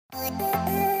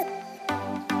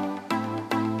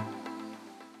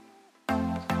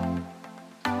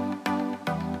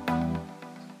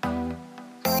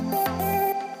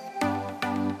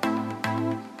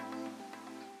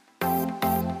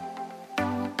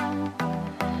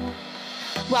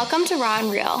Welcome to Raw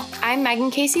and Real. I'm Megan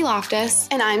Casey Loftus.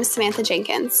 And I'm Samantha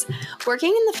Jenkins. Working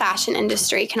in the fashion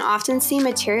industry can often seem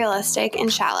materialistic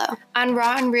and shallow. On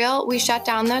Raw and Real, we shut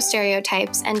down those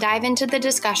stereotypes and dive into the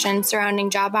discussion surrounding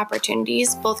job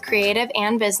opportunities, both creative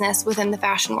and business, within the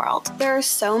fashion world. There are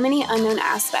so many unknown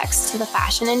aspects to the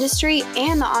fashion industry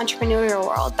and the entrepreneurial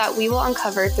world that we will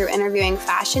uncover through interviewing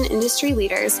fashion industry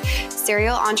leaders,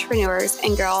 serial entrepreneurs,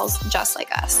 and girls just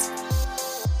like us.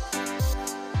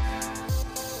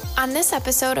 On this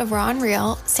episode of Raw and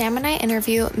Real, Sam and I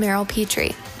interview Merel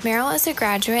Petri. Merel is a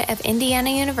graduate of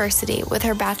Indiana University with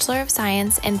her Bachelor of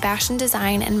Science in Fashion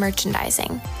Design and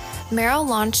Merchandising. Merel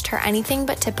launched her anything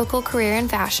but typical career in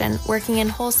fashion, working in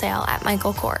wholesale at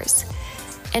Michael Kors.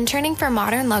 Interning for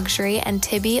Modern Luxury and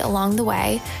Tibby along the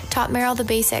way taught Merel the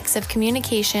basics of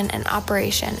communication and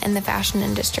operation in the fashion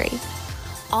industry.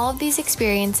 All of these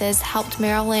experiences helped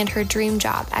Merel land her dream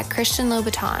job at Christian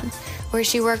Louboutin, where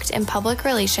she worked in public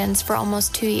relations for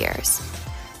almost 2 years.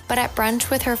 But at brunch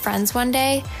with her friends one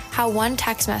day, how one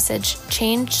text message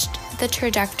changed the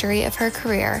trajectory of her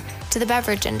career to the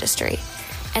beverage industry,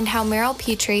 and how Merel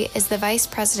Petri is the Vice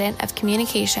President of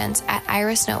Communications at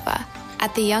Iris Nova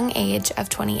at the young age of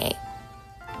 28.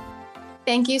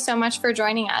 Thank you so much for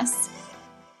joining us.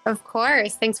 Of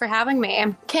course. Thanks for having me.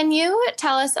 Can you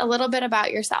tell us a little bit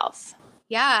about yourself?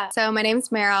 Yeah. So my name's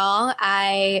Merel.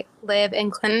 I live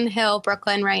in Clinton Hill,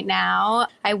 Brooklyn right now.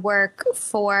 I work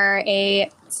for a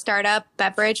startup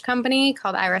beverage company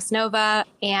called Iris Nova,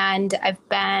 and I've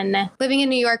been living in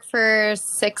New York for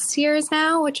 6 years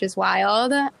now, which is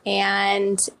wild.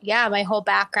 And yeah, my whole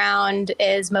background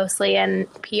is mostly in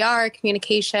PR,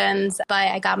 communications, but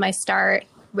I got my start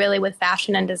really with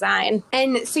fashion and design.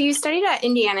 And so you studied at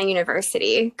Indiana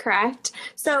University, correct?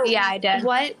 So yeah, I did.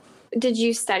 What did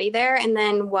you study there? And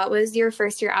then what was your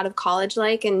first year out of college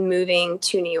like and moving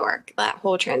to New York, that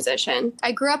whole transition?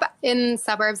 I grew up in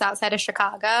suburbs outside of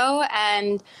Chicago.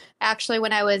 And actually,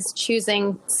 when I was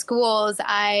choosing schools,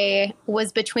 I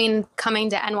was between coming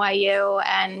to NYU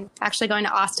and actually going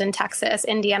to Austin, Texas.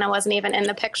 Indiana wasn't even in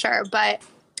the picture. But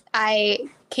I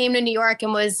came to New York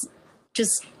and was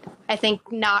just, I think,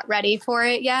 not ready for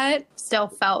it yet. Still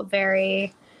felt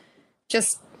very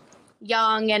just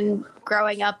young, and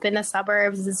growing up in the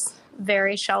suburbs is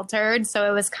very sheltered. So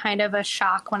it was kind of a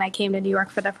shock when I came to New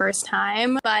York for the first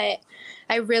time. But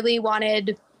I really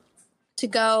wanted to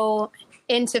go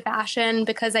into fashion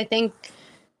because I think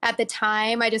at the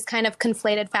time I just kind of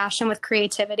conflated fashion with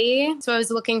creativity. So I was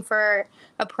looking for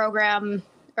a program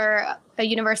or a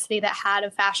university that had a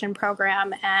fashion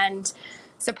program, and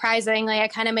surprisingly, I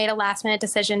kind of made a last-minute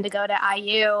decision to go to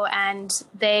IU, and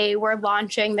they were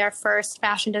launching their first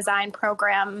fashion design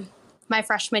program my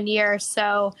freshman year.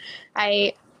 So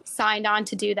I signed on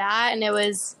to do that, and it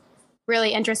was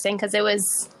really interesting because it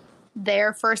was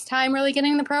their first time really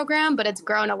getting the program, but it's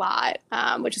grown a lot,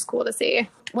 which is cool to see.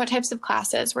 What types of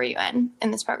classes were you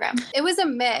in this program? It was a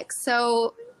mix.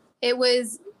 So it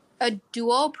was a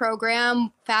dual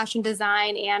program, fashion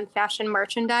design and fashion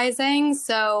merchandising.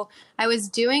 So I was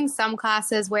doing some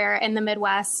classes where in the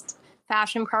Midwest,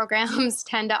 fashion programs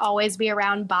tend to always be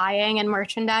around buying and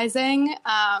merchandising.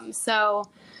 So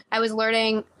I was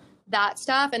learning that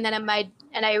stuff. And then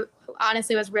I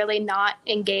honestly was really not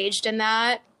engaged in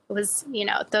that. It was,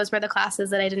 those were the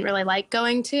classes that I didn't really like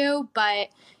going to, but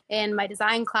in my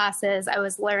design classes, I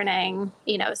was learning,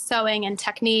 sewing and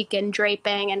technique and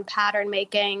draping and pattern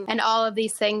making and all of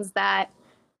these things that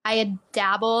I had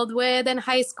dabbled with in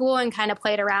high school and kind of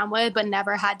played around with, but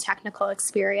never had technical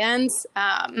experience.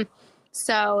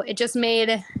 So it just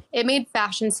made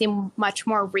fashion seem much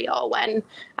more real when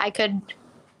I could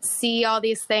see all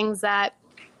these things that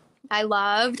I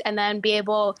loved and then be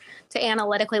able to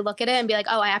analytically look at it and be like,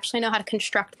 oh, I actually know how to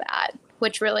construct that,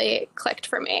 which really clicked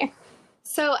for me.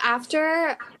 So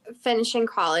after finishing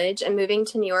college and moving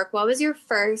to New York, what was your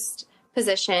first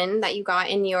position that you got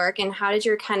in New York, and how did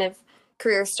your kind of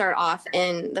career start off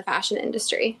in the fashion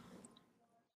industry?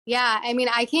 Yeah, I mean,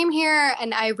 I came here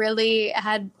and I really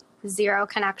had zero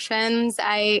connections.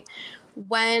 I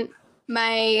went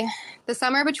the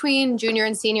summer between junior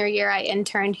and senior year, I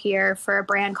interned here for a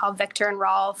brand called Victor and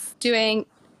Rolf, doing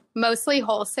mostly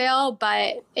wholesale,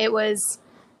 but it was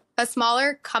a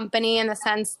smaller company in the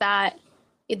sense that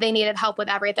they needed help with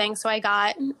everything. So I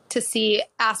got to see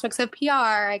aspects of PR.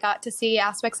 I got to see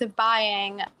aspects of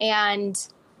buying, and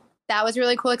that was a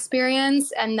really cool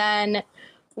experience. And then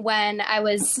when I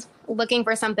was looking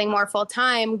for something more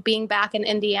full-time, being back in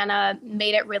Indiana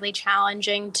made it really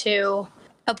challenging to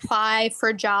apply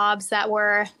for jobs that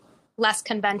were less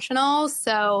conventional.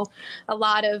 So a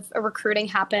lot of recruiting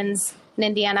happens in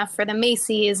Indiana for the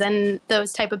Macy's and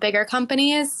those type of bigger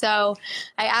companies. So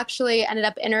I actually ended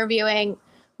up interviewing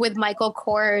with Michael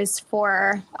Kors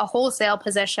for a wholesale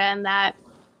position that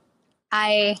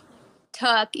I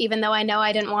took, even though I know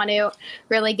I didn't want to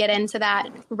really get into that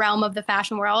realm of the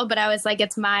fashion world, but I was like,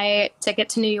 it's my ticket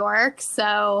to New York.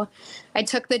 So I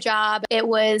took the job. It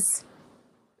was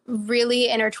really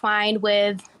intertwined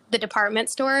with the department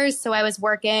stores. So I was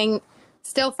working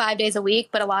still 5 days a week,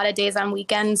 but a lot of days on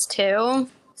weekends too.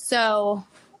 So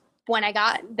when I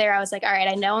got there, I was like, all right,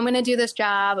 I know I'm going to do this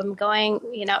job. I'm going,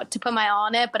 to put my all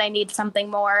in it, but I need something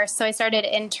more. So I started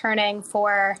interning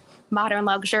for Modern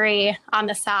Luxury on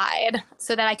the side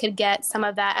so that I could get some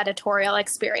of that editorial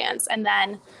experience. And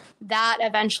then that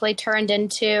eventually turned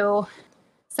into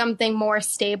something more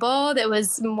stable that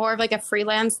was more of like a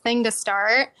freelance thing to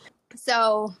start.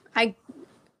 So I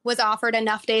was offered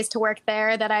enough days to work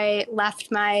there that I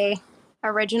left my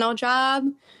original job,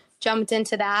 jumped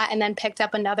into that, and then picked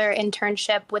up another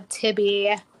internship with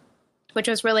Tibby, which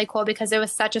was really cool because it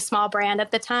was such a small brand at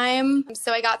the time.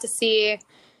 So I got to see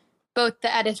both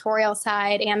the editorial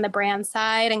side and the brand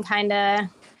side, and kind of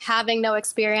having no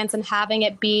experience and having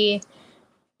it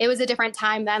was a different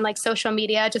time then. Like social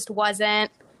media just wasn't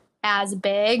as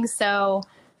big. So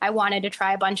I wanted to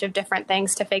try a bunch of different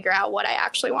things to figure out what I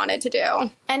actually wanted to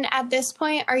do. And at this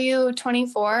point, are you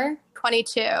 24?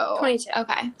 22. 22.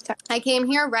 Okay. Sorry. I came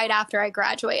here right after I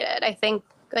graduated. I think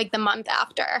like the month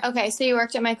after. Okay. So you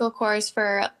worked at Michael Kors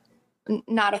for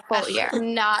not a full year.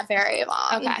 Not very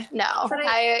long. Okay. No. But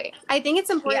I think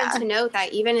it's important to note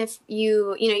that even if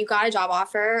you got a job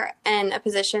offer and a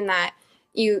position that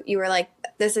you were like,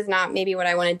 this is not maybe what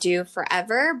I want to do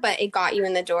forever, but it got you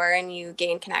in the door and you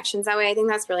gained connections that way. I think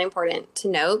that's really important to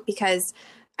note, because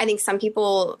I think some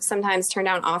people sometimes turn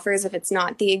down offers if it's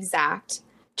not the exact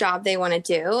job they want to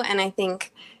do. And I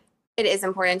think it is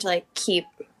important to like keep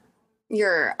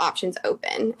your options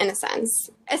open in a sense,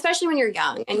 especially when you're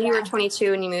young and you were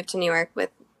 22 and you moved to New York with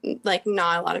like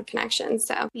not a lot of connections.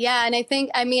 So yeah. And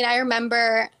I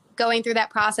remember going through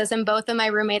that process, and both of my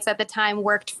roommates at the time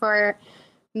worked for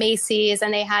Macy's,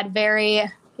 and they had we're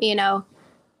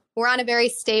on a very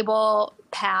stable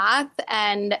path,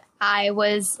 and I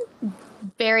was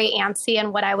very antsy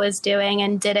in what I was doing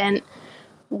and didn't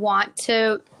want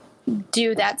to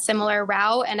do that similar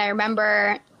route. And I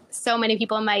remember so many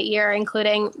people in my ear,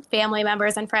 including family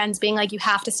members and friends, being like, you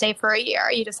have to stay for a year.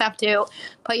 You just have to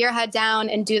put your head down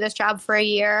and do this job for a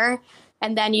year,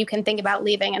 and then you can think about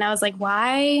leaving. And I was like,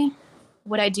 why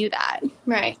would I do that?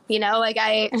 Right. Like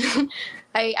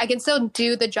I can still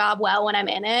do the job well when I'm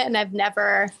in it. And I've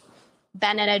never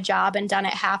been in a job and done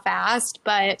it half-assed,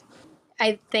 but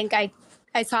I think I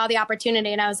saw the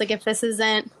opportunity and I was like, if this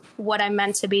isn't what I'm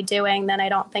meant to be doing, then I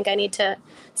don't think I need to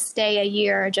stay a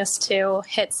year just to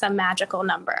hit some magical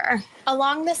number.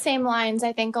 Along the same lines,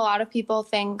 I think a lot of people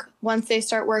think once they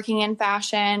start working in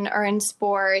fashion or in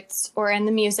sports or in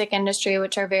the music industry,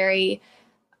 which are very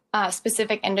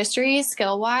specific industries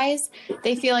skill-wise,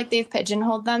 they feel like they've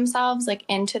pigeonholed themselves like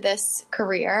into this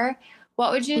career.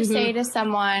 What would you say to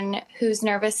someone who's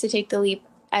nervous to take the leap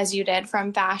as you did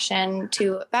from fashion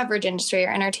to beverage industry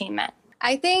or entertainment?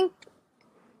 I think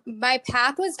my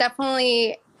path was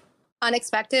definitely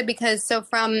unexpected because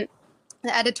from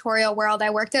the editorial world,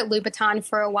 I worked at Louboutin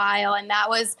for a while, and that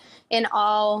was in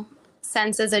all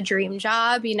senses a dream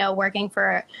job, working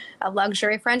for a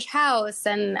luxury French house.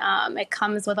 And it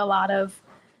comes with a lot of,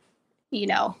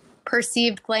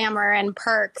 perceived glamour and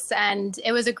perks. And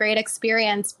it was a great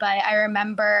experience. But I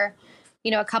remember,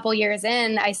 a couple years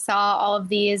in, I saw all of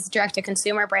these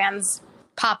direct-to-consumer brands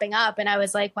popping up. And I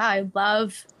was like, wow,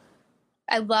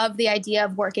 I love the idea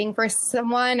of working for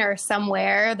someone or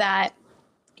somewhere that,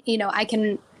 I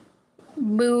can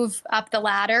move up the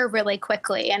ladder really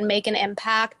quickly and make an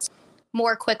impact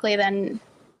more quickly than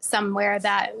somewhere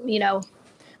that,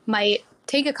 might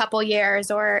take a couple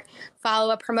years or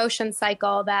follow a promotion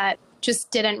cycle that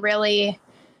just didn't really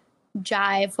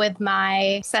jive with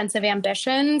my sense of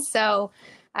ambition. So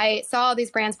I saw all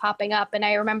these brands popping up, and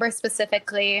I remember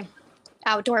specifically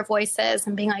Outdoor Voices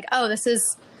and being like, oh, this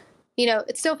is,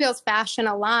 it still feels fashion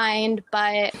aligned,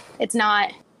 but it's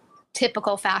not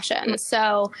typical fashion.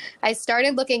 So I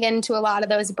started looking into a lot of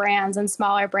those brands and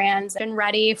smaller brands and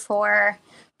ready for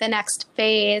the next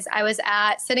phase. I was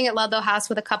sitting at Ludlow House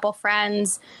with a couple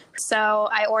friends. So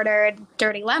I ordered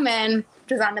Dirty Lemon,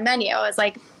 which was on the menu. It was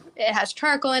like, it has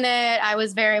charcoal in it. I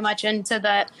was very much into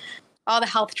the all the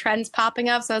health trends popping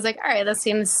up. So I was like, all right, this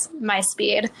seems my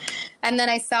speed. And then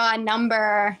I saw a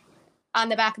number on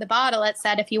the back of the bottle. It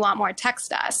said, if you want more,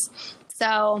 text us.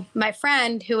 So my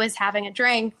friend who was having a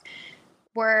drink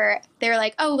they were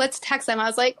like, oh, let's text them. I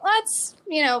was like,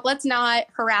 let's not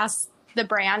harass the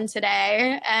brand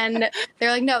today. And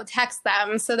they're like, no, text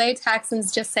them. So they text and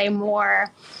just say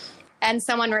more. And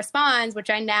someone responds, which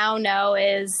I now know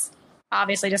is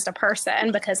obviously just a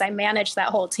person because I managed that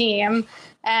whole team.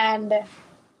 And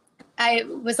I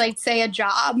was like, say a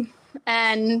job.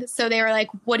 And so they were like,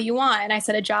 what do you want? And I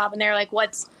said a job. And they were like,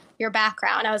 what's your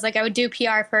background? I was like, I would do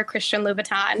PR for Christian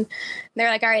Louboutin. And they're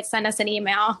like, all right, send us an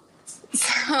email.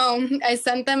 So I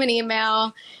sent them an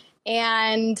email,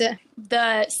 and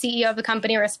the CEO of the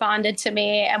company responded to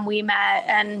me, and we met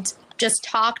and just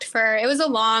talked it was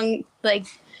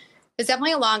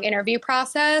definitely a long interview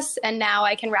process. And now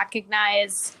I can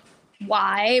recognize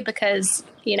why, because,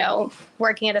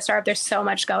 working at a startup, there's so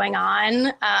much going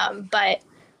on. But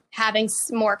having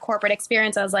more corporate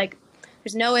experience, I was like,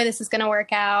 there's no way this is going to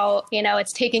work out.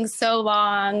 It's taking so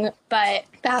long. But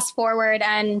fast forward,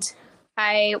 and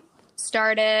I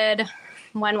started,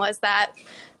 when was that?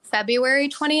 February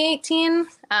 2018.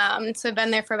 So I've been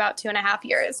there for about 2.5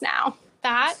 years now.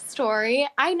 That story,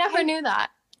 I never knew that.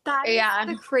 That is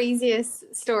the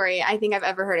craziest story I think I've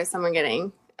ever heard of someone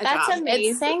getting a job. That's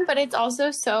amazing, but it's also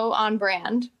so on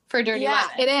brand for Dirty Lemon.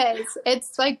 Yeah, it is.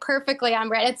 It's like perfectly on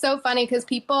brand. It's so funny because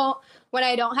people, when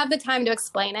I don't have the time to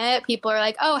explain it, people are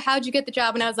like, oh, how'd you get the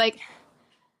job? And I was like,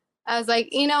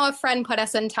 a friend put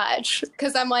us in touch,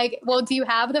 because I'm like, well, do you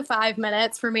have the 5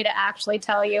 minutes for me to actually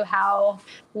tell you how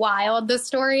wild this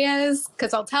story is?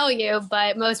 Because I'll tell you,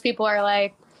 but most people are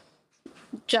like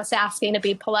just asking to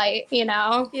be polite,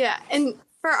 Yeah. And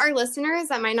for our listeners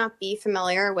that might not be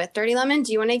familiar with Dirty Lemon,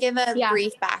 do you want to give a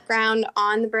brief background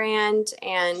on the brand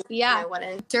and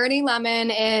Dirty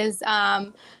Lemon is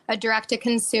a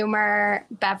direct-to-consumer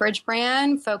beverage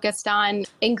brand focused on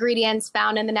ingredients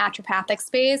found in the naturopathic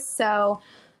space. So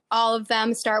all of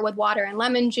them start with water and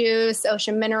lemon juice,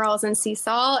 ocean minerals, and sea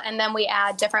salt, and then we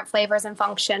add different flavors and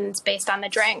functions based on the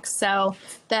drink. So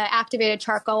the activated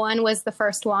charcoal one was the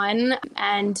first one,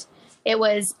 and it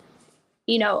was,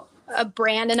 a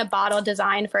brand in a bottle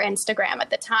designed for Instagram at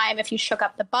the time. If you shook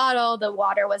up the bottle, the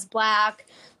water was black.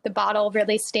 The bottle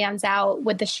really stands out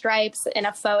with the stripes in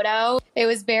a photo. It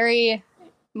was very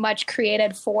much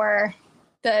created for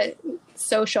the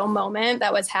social moment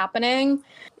that was happening.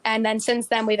 And then since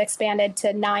then, we've expanded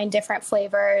to 9 different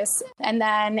flavors. And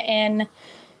then in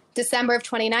December of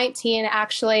 2019,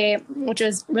 actually, which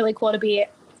was really cool to be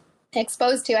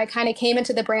exposed to, I kind of came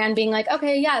into the brand being like,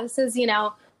 okay, yeah, this is,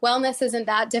 wellness isn't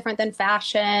that different than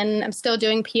fashion. I'm still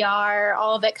doing PR,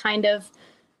 all of it kind of,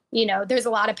 there's a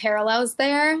lot of parallels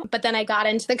there. But then I got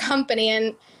into the company,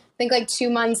 and I think like 2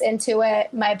 months into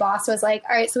it, my boss was like,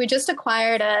 all right, so we just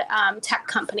acquired a tech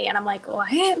company. And I'm like,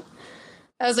 what? I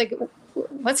was like,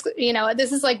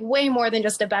 this is like way more than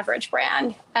just a beverage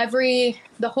brand. The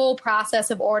whole process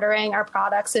of ordering our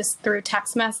products is through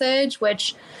text message,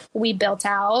 which we built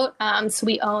out. So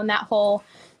we own that whole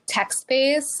tech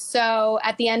space. So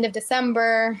at the end of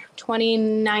December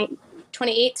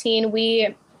 2018,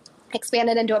 we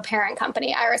expanded into a parent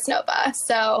company, Iris Nova.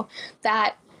 So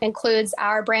that includes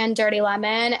our brand Dirty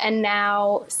Lemon and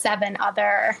now 7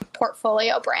 other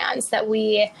portfolio brands that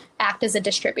we act as a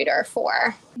distributor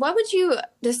for. What would you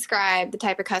describe the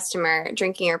type of customer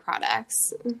drinking your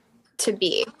products to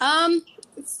be?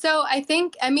 So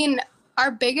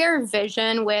our bigger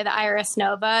vision with Iris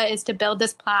Nova is to build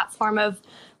this platform of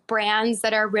brands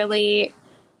that are really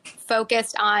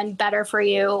focused on better for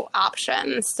you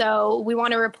options. So we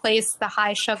want to replace the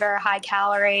high sugar, high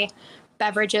calorie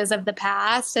beverages of the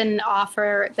past and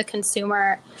offer the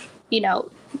consumer,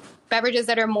 beverages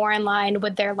that are more in line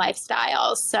with their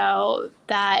lifestyle. So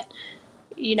that,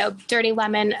 Dirty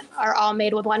Lemon are all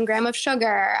made with 1 gram of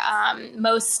sugar.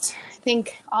 I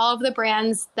think all of the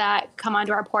brands that come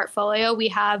onto our portfolio, we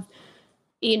have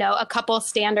a couple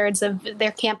standards of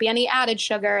there can't be any added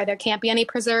sugar, there can't be any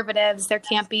preservatives, there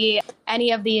can't be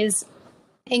any of these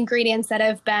ingredients that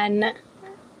have been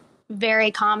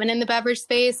very common in the beverage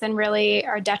space and really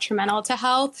are detrimental to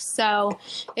health. So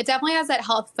it definitely has that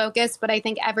health focus, but I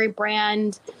think every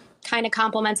brand kind of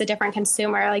complements a different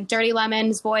consumer. Like Dirty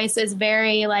Lemon's voice is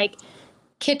very like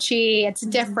kitschy, it's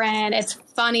different, it's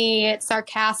funny, it's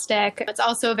sarcastic. It's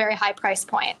also a very high price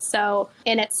point. So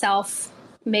in itself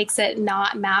makes it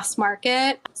not mass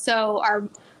market. So our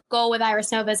goal with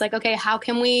Iris Nova is like, okay, how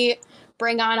can we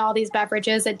bring on all these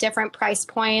beverages at different price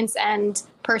points and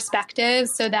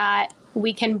perspectives so that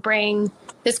we can bring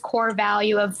this core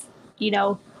value of,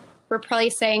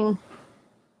 replacing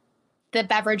the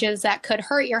beverages that could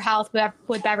hurt your health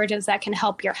with beverages that can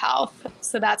help your health.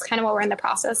 So that's kind of what we're in the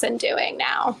process of doing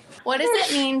now. What does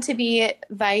it mean to be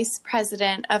vice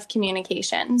president of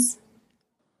communications?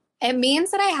 It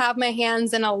means that I have my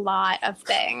hands in a lot of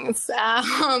things.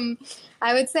 I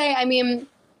would say,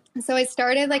 so I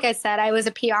started, like I said, I was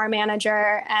a PR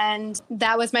manager, and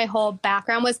that was my whole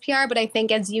background was PR. But I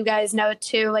think, as you guys know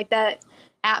too, like the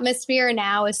atmosphere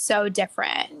now is so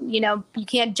different. You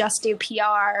can't just do PR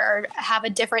or have a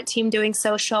different team doing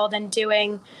social than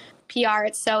doing PR.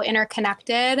 It's so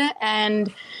interconnected,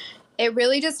 and it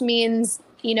really just means,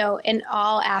 in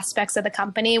all aspects of the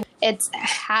company, it's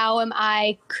how am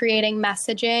I creating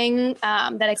messaging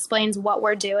that explains what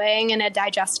we're doing in a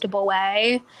digestible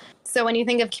way. So when you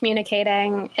think of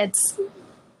communicating, it's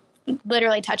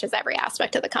literally touches every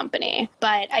aspect of the company.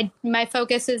 But my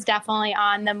focus is definitely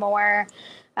on the more,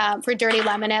 for Dirty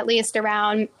Lemon at least,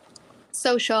 around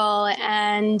social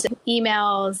and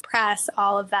emails, press,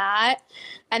 all of that.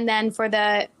 And then for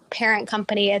the parent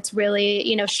company, it's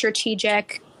really,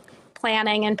 strategic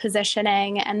planning and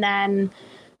positioning. And then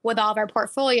with all of our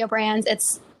portfolio brands,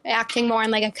 it's acting more in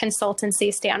like a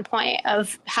consultancy standpoint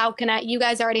of how can you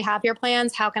guys already have your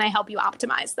plans, how can I help you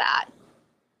optimize that?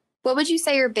 What would you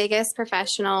say your biggest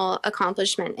professional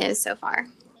accomplishment is so far?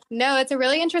 No, it's a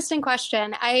really interesting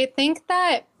question. I think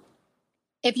that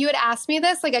if you had asked me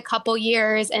this like a couple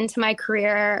years into my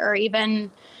career, or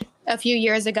even a few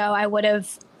years ago, I would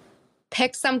have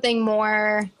picked something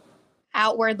more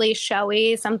outwardly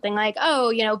showy, something like,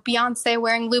 Beyonce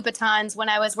wearing Louboutins when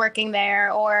I was working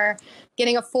there, or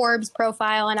getting a Forbes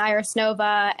profile in Iris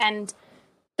Nova. And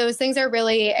those things are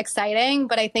really exciting.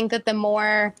 But I think that the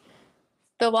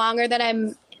longer that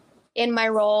I'm in my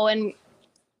role, and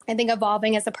I think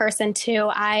evolving as a person too,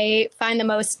 I find the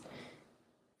most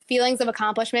feelings of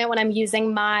accomplishment when I'm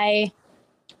using my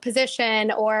position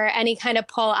or any kind of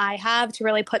pull I have to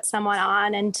really put someone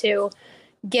on and to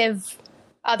give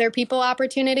other people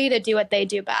opportunity to do what they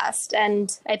do best.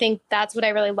 And I think that's what I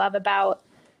really love about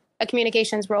a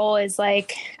communications role is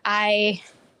like, I'm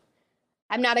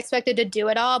not expected to do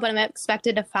it all, but I'm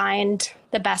expected to find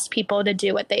the best people to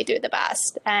do what they do the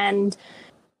best. And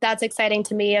that's exciting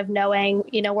to me of knowing,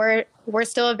 we're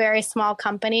still a very small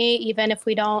company, even if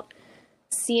we don't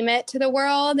seem it to the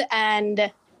world.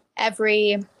 And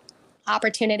every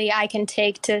opportunity I can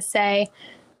take to say,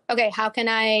 okay, how can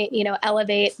I,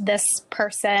 elevate this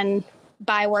person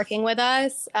by working with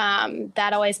us?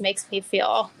 That always makes me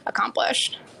feel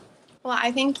accomplished. Well,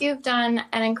 I think you've done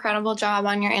an incredible job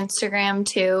on your Instagram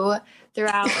too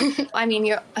throughout.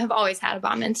 You have always had a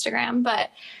bomb Instagram, but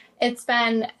it's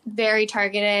been very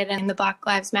targeted in the Black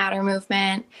Lives Matter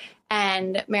movement.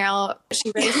 And Merel,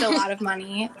 she raised a lot of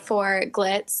money for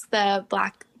GLITZ, the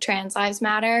Black Trans Lives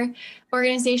Matter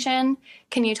organization.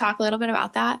 Can you talk a little bit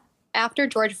about that? After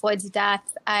George Floyd's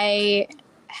death, I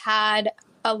had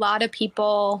a lot of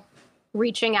people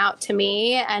reaching out to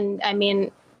me. And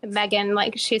Megan,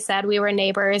 like she said, we were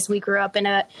neighbors. We grew up in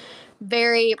a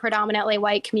very predominantly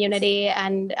white community.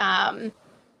 And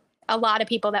a lot of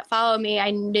people that follow me,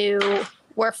 I knew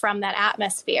were from that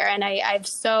atmosphere. And I'm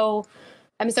so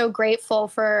grateful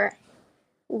for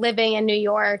living in New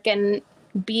York and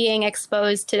being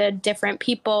exposed to different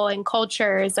people and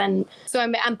cultures. And so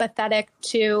I'm empathetic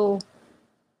to,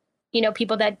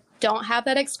 people that don't have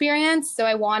that experience. So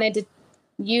I wanted to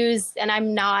use, and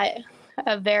I'm not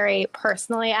a very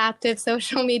personally active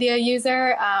social media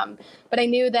user, but I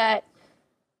knew that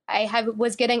I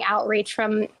was getting outreach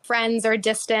from friends or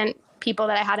distant people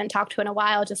that I hadn't talked to in a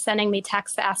while, just sending me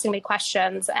texts, asking me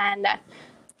questions. And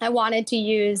I wanted to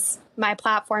use my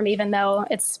platform, even though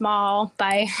it's small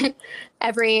by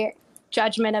every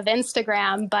judgment of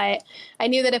Instagram. But I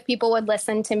knew that if people would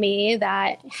listen to me,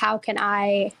 that how can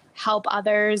I help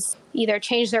others either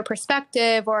change their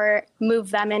perspective or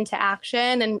move them into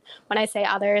action? And when I say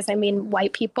others, I mean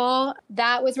white people.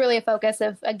 That was really a focus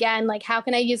of, again, like how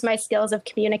can I use my skills of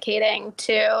communicating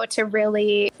to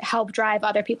really help drive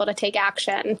other people to take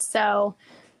action? So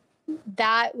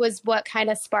that was what kind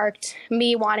of sparked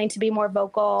me wanting to be more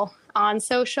vocal on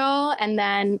social. And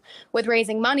then with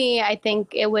raising money, I think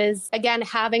it was, again,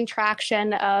 having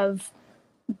traction of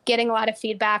getting a lot of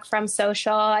feedback from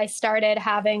social. I started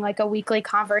having like a weekly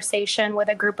conversation with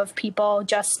a group of people,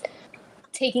 just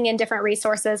taking in different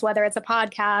resources, whether it's a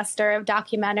podcast or a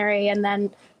documentary, and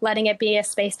then letting it be a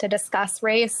space to discuss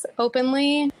race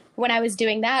openly. When I was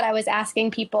doing that, I was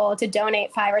asking people to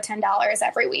donate $5 or $10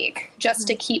 every week just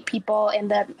to keep people in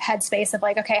the headspace of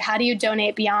like, okay, how do you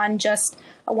donate beyond just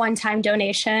a one-time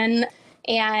donation?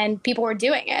 And people were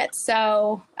doing it.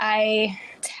 So I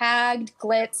tagged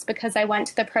GLITZ because I went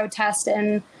to the protest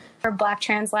in for Black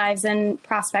Trans Lives in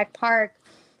Prospect Park.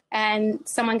 And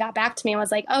someone got back to me and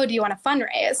was like, oh, do you want to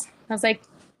fundraise? I was like,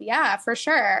 yeah, for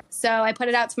sure. So I put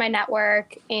it out to my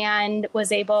network and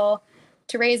was able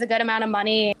to raise a good amount of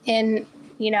money in,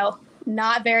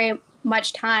 not very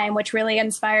much time, which really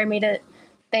inspired me to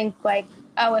think like,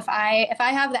 oh, if I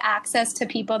have the access to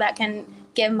people that can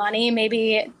give money,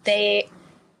 maybe they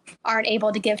aren't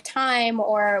able to give time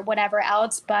or whatever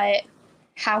else, but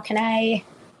how can I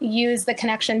use the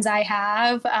connections I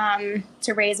have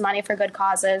to raise money for good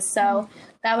causes? So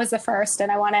that was the first,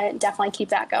 and I want to definitely keep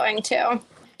that going too.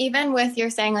 Even with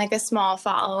you're saying like a small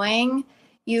following,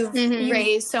 you've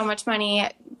raised so much money,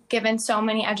 given so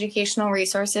many educational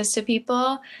resources to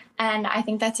people. And I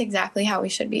think that's exactly how we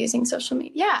should be using social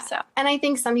media. Yeah. So. And I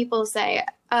think some people say,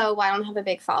 oh, well, I don't have a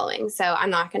big following, so I'm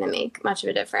not going to make much of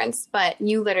a difference. But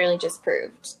you literally just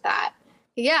proved that.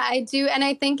 Yeah, I do. And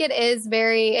I think it is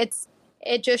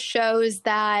it just shows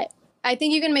that I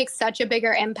think you can make such a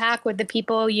bigger impact with the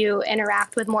people you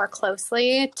interact with more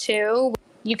closely too.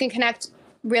 You can connect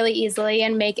really easily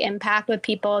and make impact with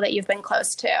people that you've been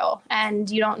close to. And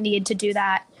you don't need to do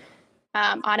that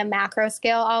on a macro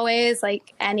scale always.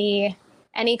 Like any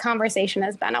conversation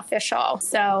is beneficial.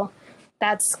 So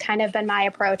that's kind of been my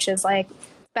approach, is like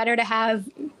better to have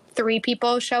 3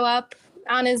 people show up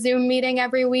on a Zoom meeting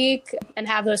every week and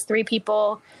have those 3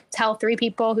 people tell 3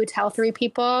 people who tell 3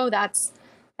 people. That's,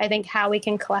 I think, how we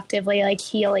can collectively like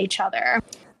heal each other.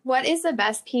 What is the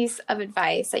best piece of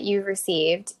advice that you've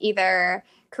received, either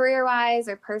career-wise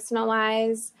or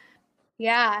personal-wise?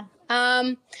 Yeah.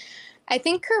 I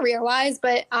think career-wise,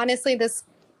 but honestly, this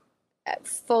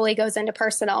fully goes into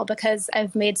personal because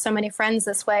I've made so many friends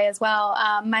this way as well.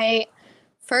 My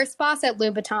first boss at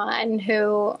Louboutin,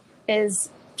 who is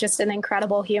just an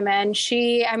incredible human,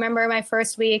 I remember my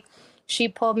first week, she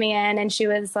pulled me in and she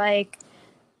was like,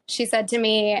 she said to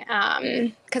me,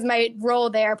 because my role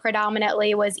there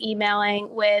predominantly was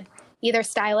emailing with either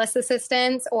stylist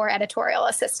assistants or editorial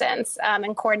assistants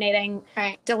and coordinating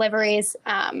deliveries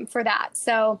for that.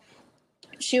 So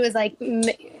she was like,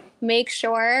 make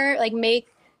sure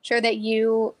that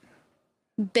you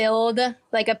build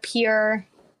like a peer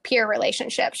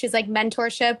relationship. She's like,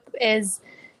 mentorship is,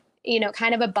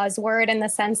 kind of a buzzword in the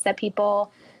sense that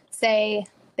people say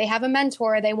they have a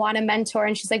mentor, they want a mentor.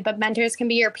 And she's like, but mentors can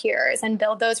be your peers, and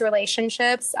build those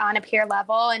relationships on a peer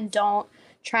level, and don't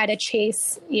try to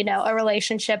chase, a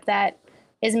relationship that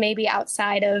is maybe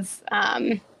outside of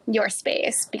your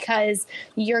space, because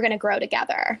you're going to grow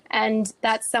together. And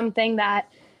that's something that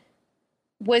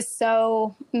was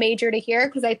so major to hear,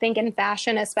 because I think in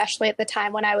fashion, especially at the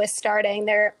time when I was starting,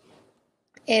 there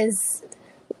I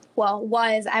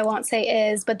won't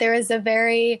say is, but there is a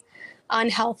very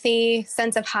unhealthy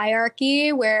sense of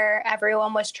hierarchy where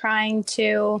everyone was trying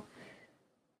to,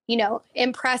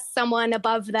 impress someone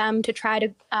above them to try to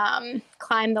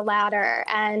climb the ladder.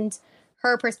 And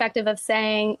her perspective of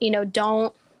saying,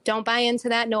 don't buy into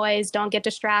that noise, don't get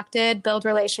distracted, build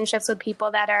relationships with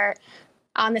people that are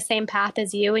on the same path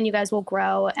as you, and you guys will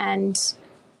grow and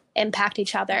impact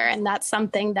each other. And that's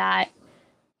something that,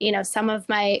 some of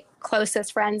my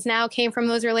closest friends now came from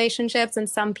those relationships, and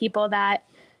some people that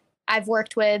I've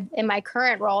worked with in my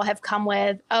current role have come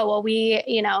with, oh, well, we,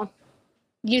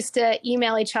 used to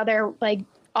email each other like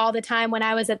all the time when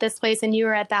I was at this place and you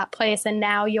were at that place, and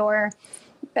now you're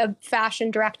a fashion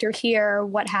director here,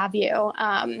 what have you.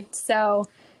 So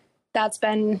that's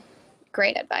been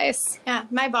great advice. Yeah.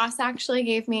 My boss actually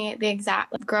gave me the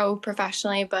exact grow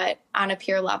professionally, but on a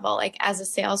peer level. Like as a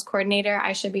sales coordinator,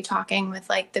 I should be talking with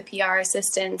like the PR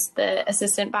assistants, the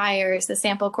assistant buyers, the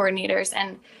sample coordinators,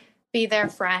 and be their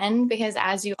friend, because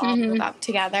as you all move up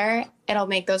together, it'll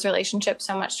make those relationships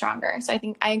so much stronger. So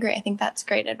I agree. I think that's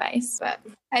great advice. But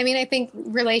I mean, I think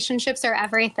relationships are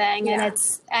everything. Yeah. And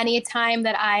it's any time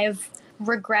that I've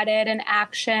regretted an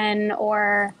action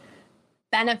or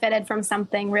benefited from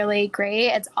something really great,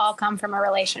 it's all come from a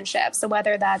relationship. So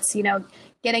whether that's,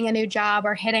 getting a new job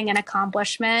or hitting an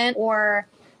accomplishment or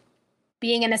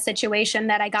being in a situation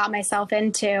that I got myself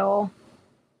into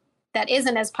that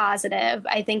isn't as positive,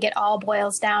 I think it all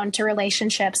boils down to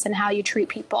relationships and how you treat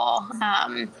people.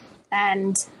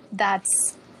 And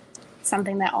that's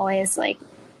something that always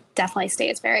definitely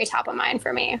stays very top of mind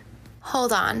for me.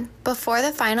 Hold on. Before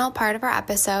the final part of our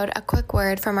episode, a quick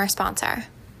word from our sponsor.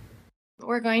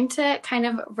 We're going to kind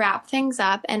of wrap things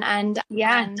up and end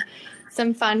on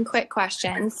some fun, quick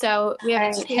questions. So we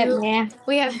have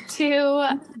two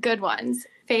good ones.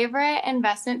 Favorite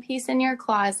investment piece in your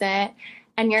closet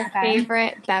and your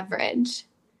favorite beverage?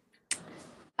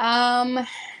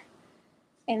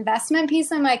 Investment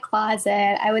piece in my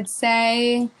closet, I would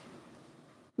say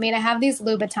mean, I have these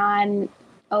Louboutin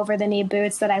over-the-knee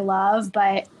boots that I love,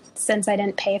 but since I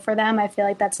didn't pay for them, I feel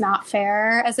like that's not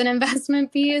fair as an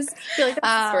investment piece. I feel like that's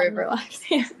the story of our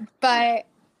lives. But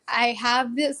I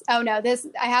have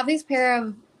I have these pair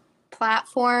of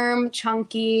platform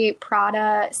chunky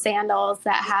Prada sandals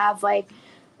that have like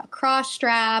a cross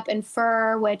strap and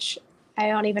fur, which I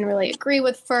don't even really agree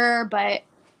with fur, but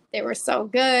they were so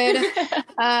good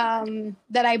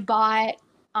that I bought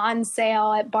on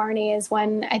sale at Barney's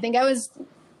when I think I was,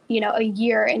 a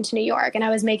year into New York and I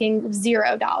was making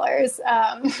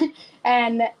 $0.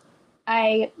 And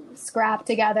I scrapped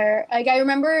together. Like, I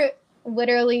remember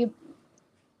literally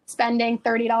spending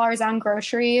 $30 on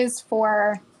groceries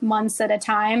for months at a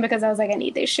time because I was like, I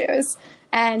need these shoes.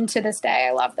 And to this day,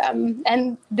 I love them.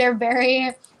 And they're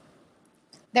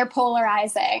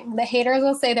polarizing. The haters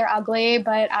will say they're ugly,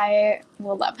 but I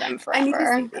will love them forever.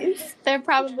 They're great. They're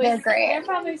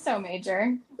probably so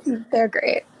major. They're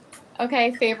great.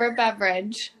 Okay, favorite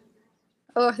beverage?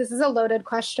 Oh, this is a loaded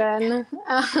question.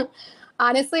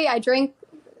 Honestly, I drink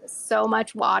so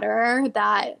much water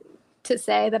that to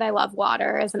say that I love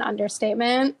water is an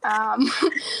understatement.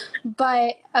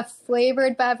 But a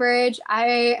flavored beverage,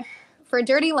 for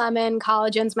Dirty Lemon,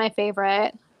 collagen's my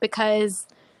favorite because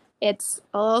it's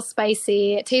a little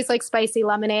spicy. It tastes like spicy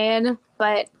lemonade,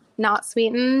 but not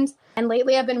sweetened. And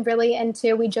lately I've been really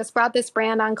we just brought this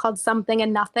brand on called Something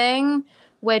and Nothing,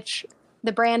 which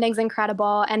the branding's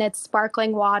incredible. And it's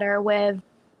sparkling water with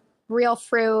real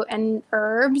fruit and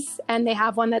herbs. And they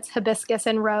have one that's hibiscus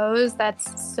and rose.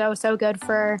 That's so, so good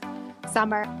for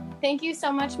summer. Thank you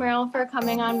so much, Merel, for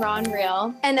coming on Raw and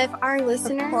Real. And if our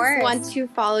listeners want to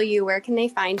follow you, where can they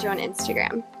find you on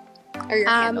Instagram? Or your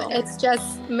handle? It's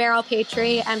just Merel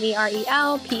Petri,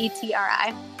 MEREL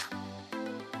PETRI.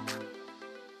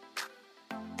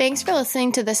 Thanks for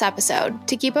listening to this episode.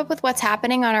 To keep up with what's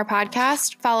happening on our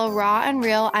podcast, follow Raw and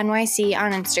Real NYC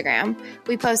on Instagram.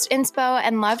 We post inspo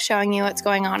and love showing you what's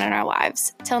going on in our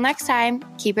lives. Till next time,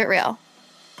 keep it real.